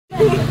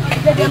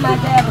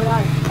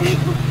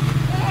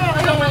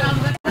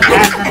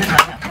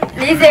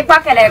Lisez quoi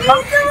qu'elle est pas.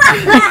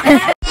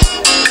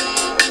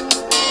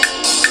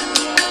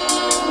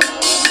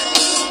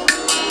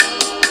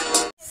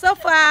 So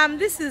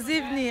this is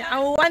evening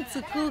and we want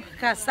to cook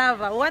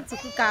cassava. We want to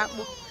cook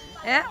apple.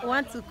 Yeah, we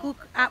want to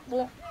cook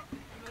apple.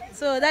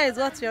 So that is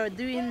what we are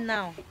doing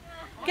now.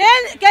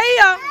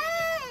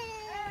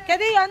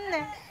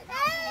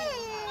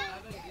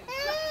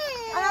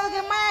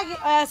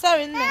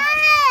 Sorry,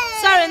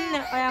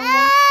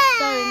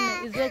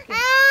 it's okay.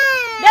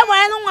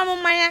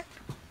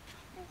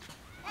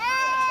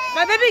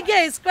 My baby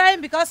girl is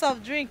crying because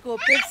of drink or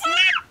Pepsi.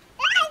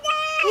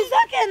 It's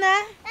okay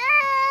now.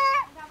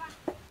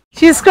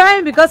 She's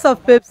crying because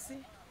of Pepsi.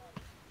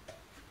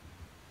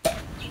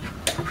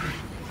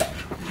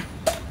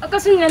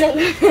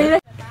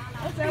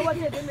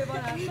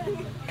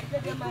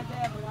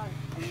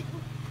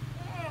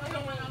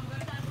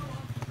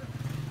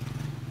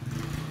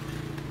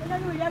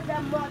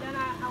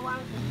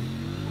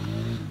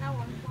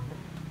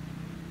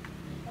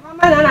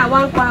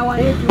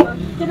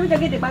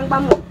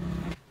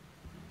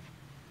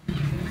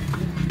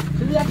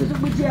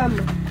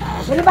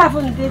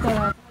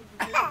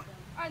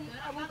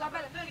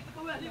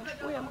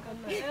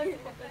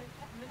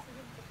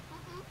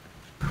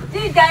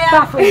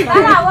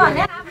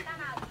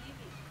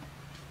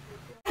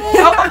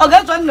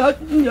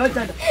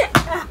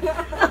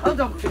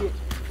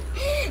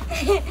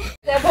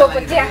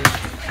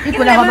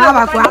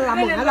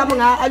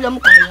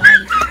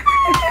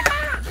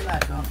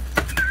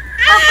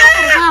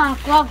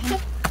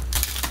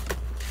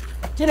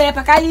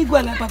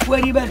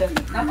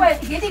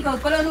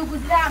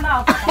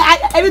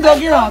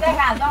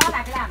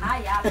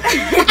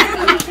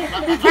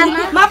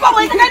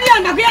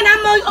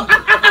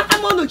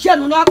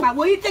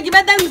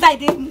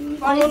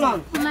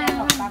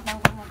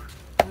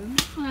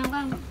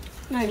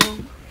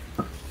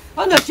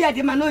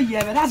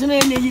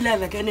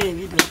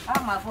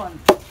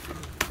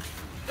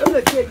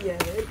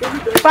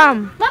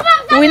 Fam,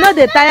 we know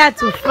they tired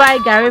to fry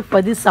garri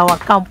for this our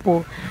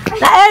campo.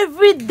 Now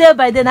every day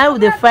by day now we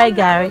dey fry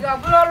garri,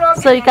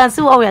 so you can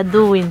see what we are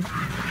doing.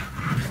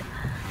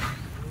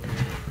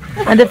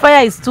 And the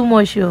fire is too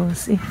much, you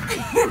see.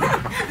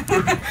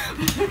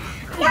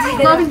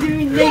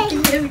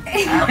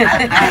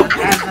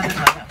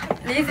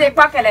 Lisez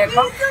quoi qu'elle est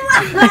pas.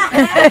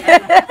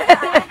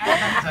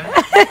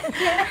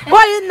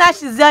 Why you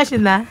nash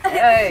now?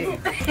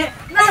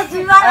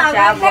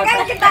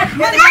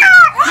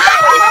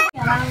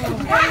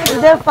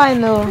 They're fine,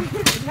 no.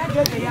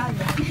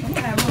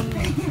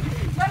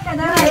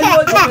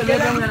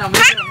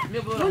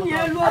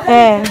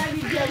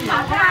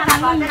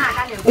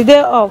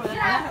 They're up.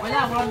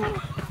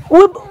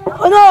 We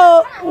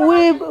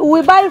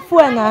buy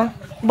food now,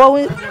 but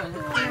we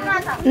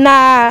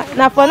na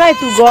for night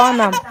to go on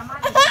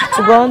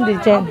the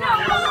gen.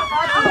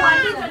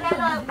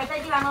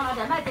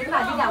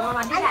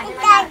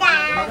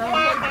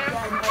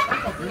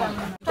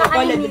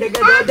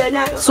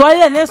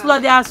 Swallow and let's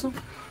load the asu.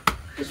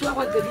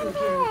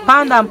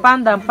 Pound and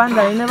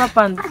you never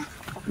pound.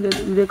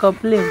 They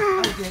complain.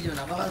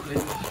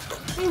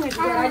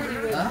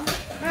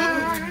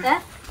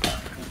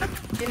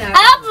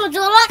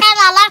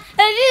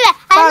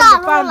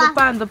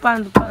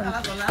 Pound.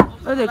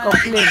 Oh, they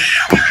complain.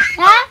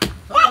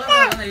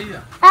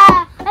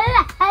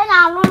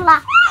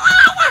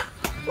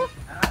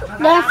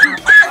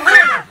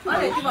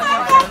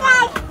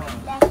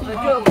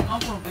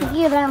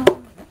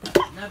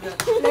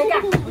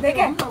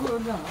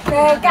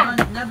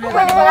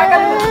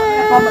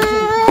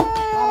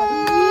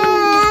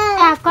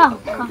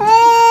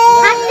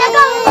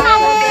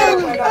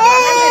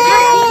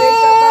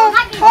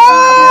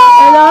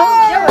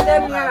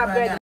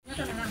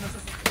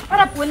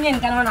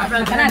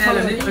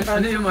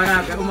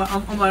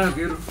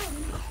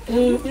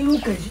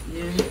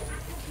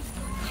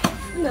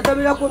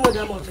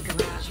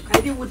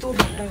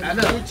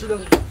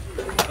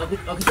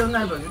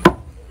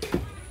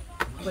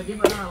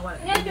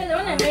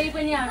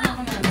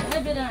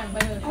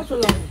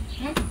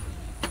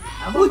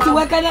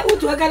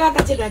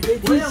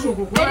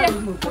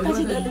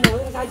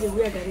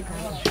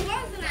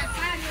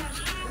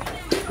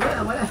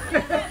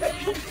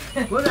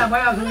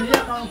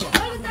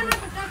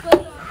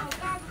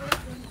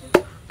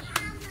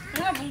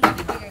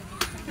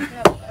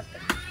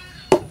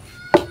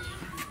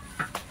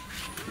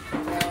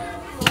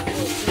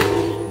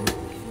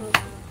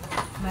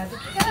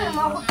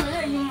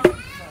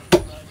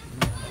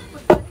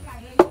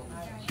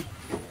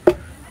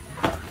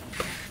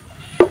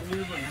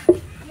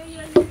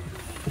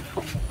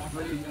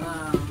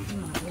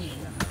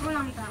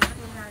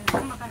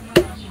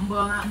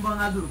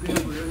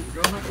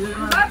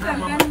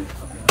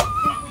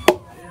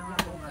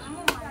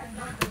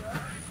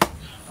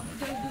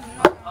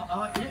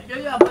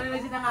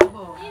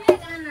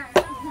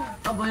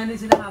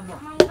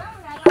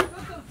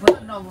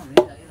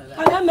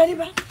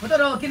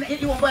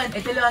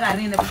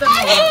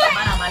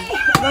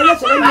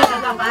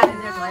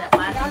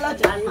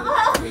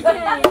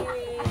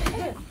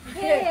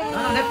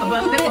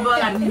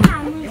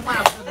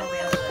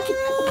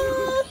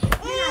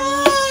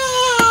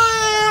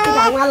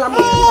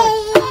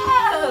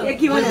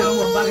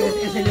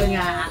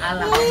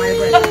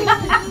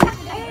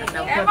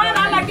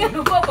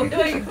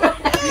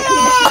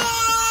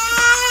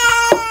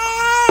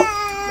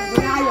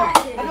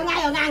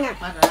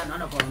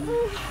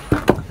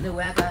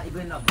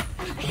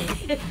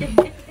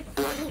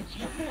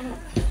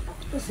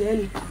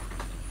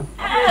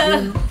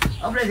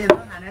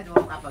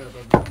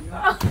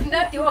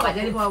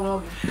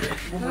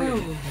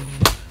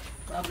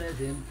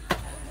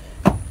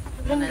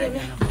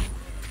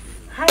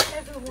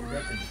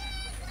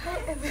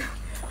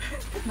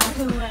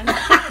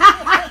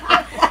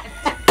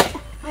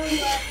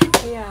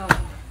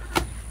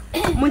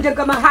 Munja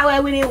kama hawa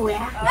wini wea.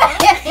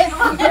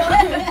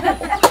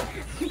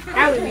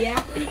 Hawa wea.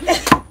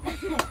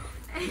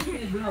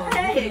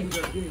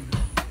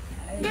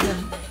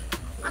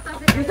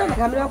 Kita nak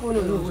kamera pun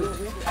dulu.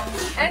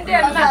 Ende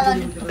na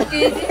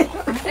tizi.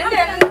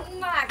 Ende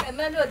na ka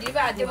melo di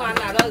ba ti ma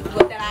na lo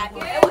go tara. E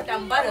o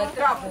tamba ro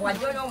drop wa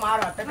jo no ma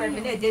ro ta pe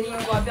ne je ni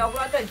ko bia ko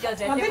ta je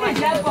se ti wa.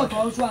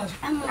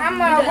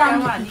 Ama wa.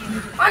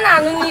 Ona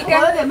nu ni ke.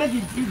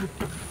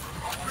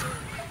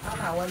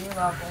我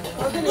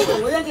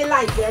给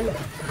赖钱了。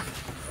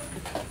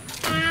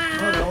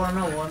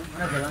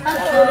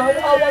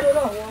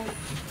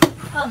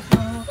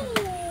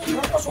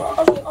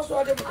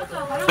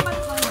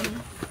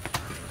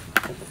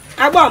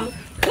Abang,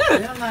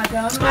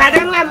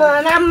 ada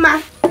nama, nama.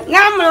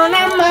 Ada mana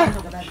ni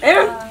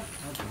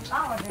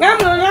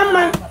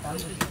gua?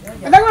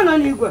 Ada mana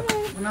ni gua?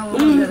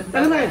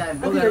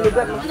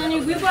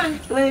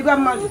 Ni gua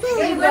mana?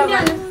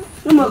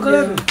 Ni mau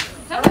kerja.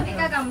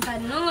 Kata kamu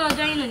tadi nongol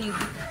join nih.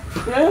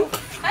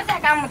 Kata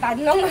kamu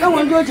tadi nongol.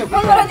 Nongol join.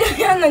 Nongol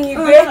join nih.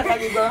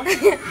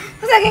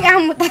 Kata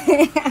kamu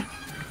tadi.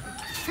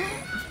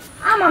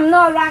 Amam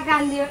nolak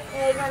kan dia.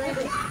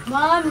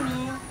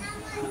 Mami.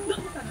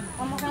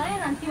 Kamu kalian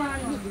nanti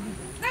mana?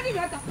 Nanti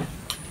jatuh.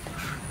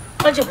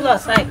 Onde pula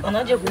sai,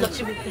 onde pula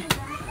tipo.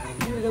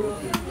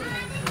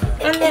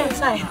 Onde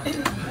sai.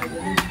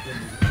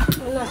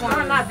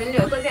 Na tính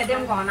liệu tôi sẽ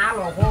đem còn áo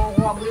lỗ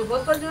hoặc điều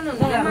có chút nữa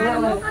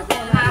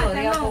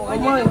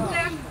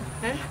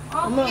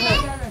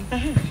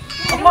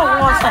엄마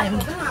와 sai.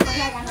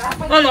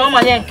 nó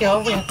mà nhẹ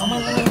kiểu vậy, 엄마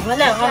vẫn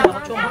là con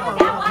chung.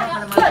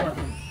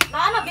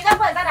 nó biết đâu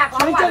phải ta đã có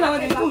Cái nào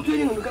thì cũng chưa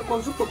nhưng cái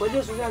con súp của bây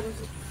giờ xuống ra.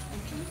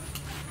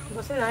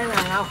 Có sẽ nói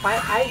là phải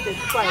ai để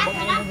quay bọn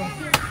em luôn.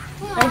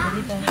 Ai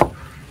đi đây.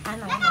 Ai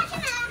nói mà.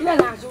 Cái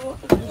nào xuống.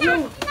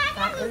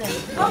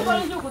 Không có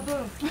đi của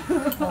tôi.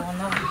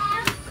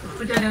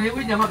 Bây giờ nếu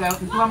bây giờ mà cái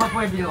tôi mà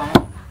quay video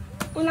không?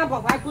 Con nào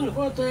bỏ phải con được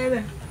con tôi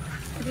đây.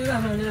 Cái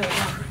nào này đây.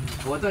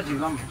 Ủa tôi chỉ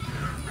không.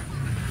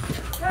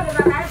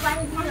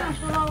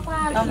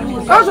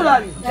 Có rồi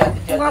đấy.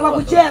 Qua qua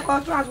buổi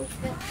có cho.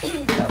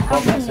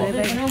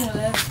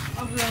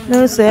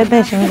 Nó sẽ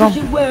bé thành công.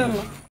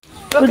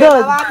 Tôi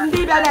được.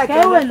 Đi ra đây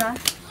cái quên à?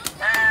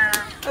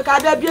 Cái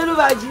bé biết nó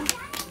vậy chứ.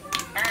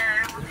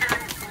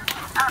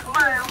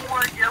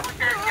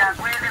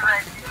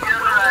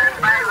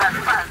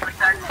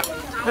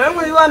 Em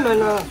có đi ăn mà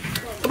nè.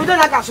 Bây giờ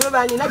là cả số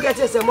bạn nhìn nó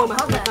kia sẽ mua mà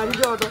không phải đi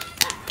cho tôi.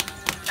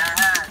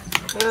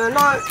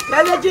 Nó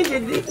lấy chương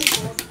trình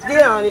đi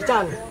ở đi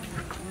chăn.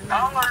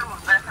 Không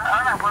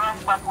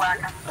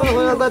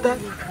có thế.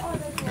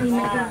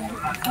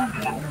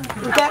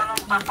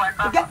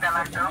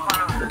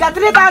 Cái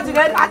 3,000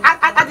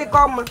 at the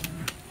com.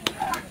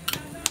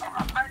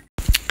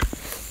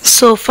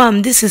 So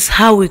fam, this is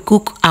how we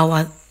cook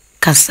our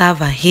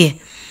cassava here.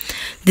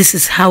 This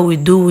is how we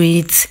do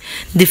it.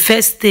 The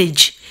first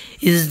stage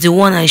is the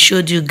one I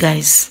showed you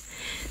guys.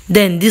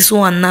 Then this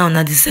one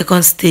now the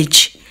second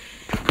stage.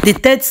 The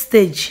third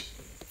stage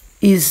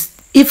is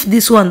if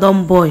this one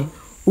don't boil,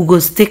 we go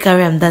still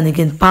carry them down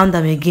again, pound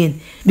them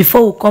again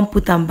before we come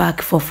put them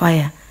back for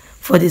fire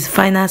for this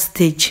final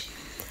stage.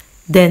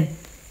 Then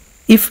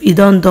if it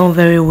don't done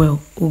very well,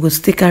 we go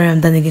still carry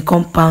them down again,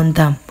 come pound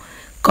them,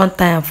 come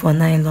tie them for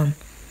nylon.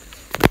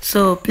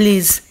 So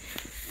please,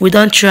 we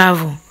don't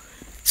travel.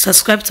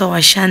 Subscribe to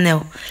our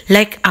channel,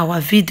 like our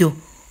video,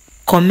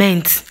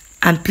 comment,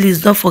 and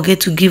please don't forget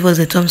to give us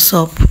a thumbs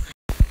up.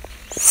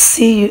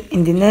 See you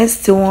in the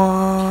next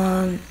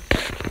one.